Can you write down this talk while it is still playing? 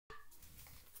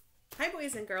Hi,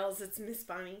 boys and girls. It's Miss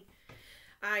Bonnie.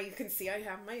 You can see I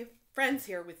have my friends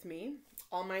here with me,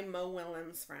 all my Mo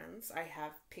Willems friends. I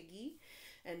have Piggy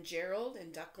and Gerald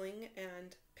and Duckling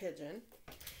and Pigeon.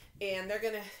 And they're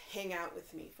going to hang out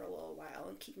with me for a little while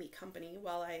and keep me company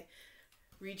while I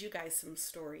read you guys some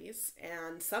stories.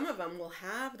 And some of them will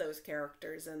have those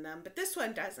characters in them, but this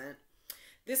one doesn't.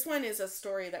 This one is a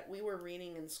story that we were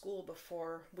reading in school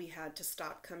before we had to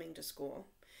stop coming to school,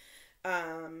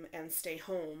 and stay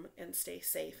home and stay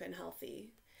safe and healthy.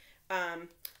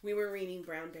 We were reading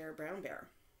Brown Bear, Brown Bear.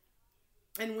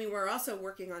 And we were also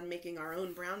working on making our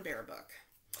own Brown Bear book.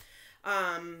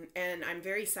 And I'm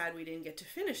very sad we didn't get to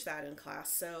finish that in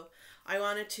class. So I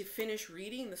wanted to finish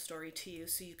reading the story to you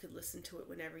so you could listen to it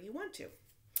whenever you want to.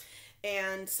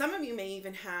 And some of you may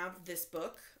even have this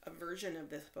book, a version of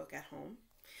this book at home.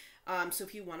 So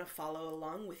if you want to follow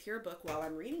along with your book while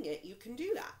I'm reading it, you can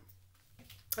do that.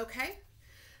 Okay,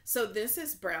 so this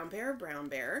is Brown Bear, Brown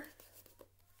Bear.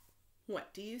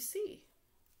 What do you see?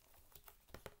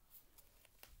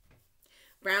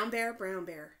 Brown Bear, Brown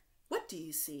Bear. What do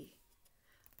you see?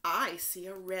 I see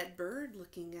a red bird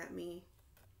looking at me.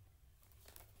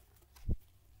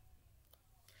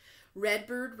 Red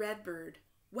bird, red bird.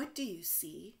 What do you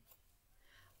see?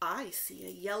 I see a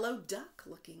yellow duck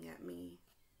looking at me.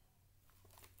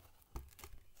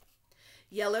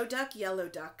 Yellow duck, yellow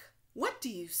duck. What do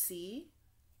you see?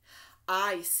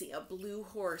 I see a blue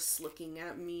horse looking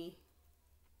at me.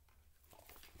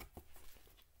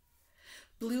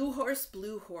 Blue horse,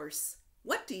 blue horse.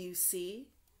 What do you see?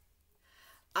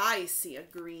 I see a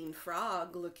green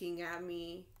frog looking at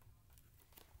me.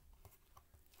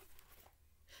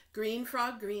 Green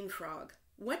frog, green frog.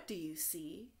 What do you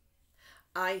see?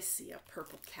 I see a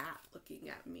purple cat looking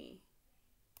at me.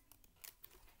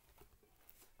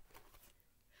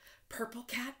 Purple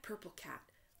cat, purple cat.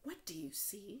 What do you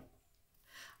see?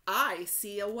 I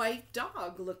see a white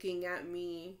dog looking at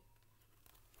me.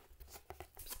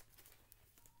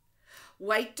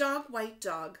 White dog, white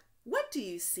dog. What do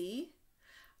you see?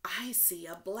 I see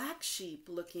a black sheep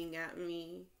looking at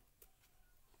me.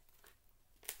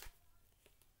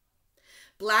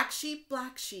 Black sheep,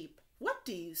 black sheep. What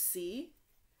do you see?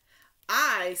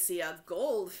 I see a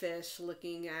goldfish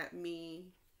looking at me.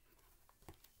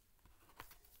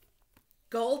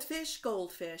 Goldfish,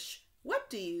 goldfish. What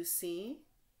do you see?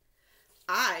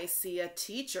 I see a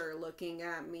teacher looking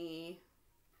at me.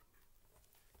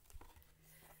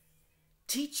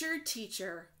 Teacher,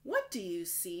 teacher. What do you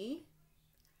see?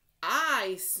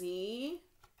 I see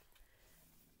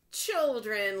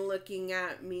children looking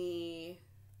at me.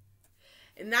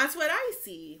 And that's what I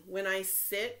see when I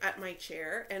sit at my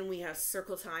chair and we have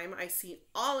circle time. I see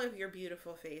all of your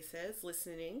beautiful faces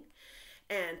listening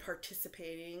and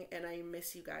participating, and I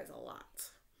miss you guys a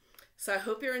lot. So I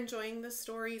hope you're enjoying the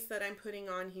stories that I'm putting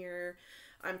on here.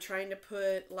 I'm trying to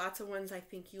put lots of ones I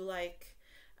think you like,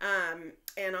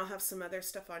 and I'll have some other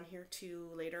stuff on here too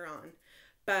later on.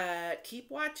 But keep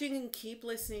watching and keep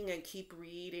listening and keep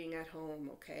reading at home,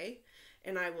 okay?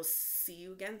 And I will see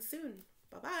you again soon.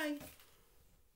 Bye-bye.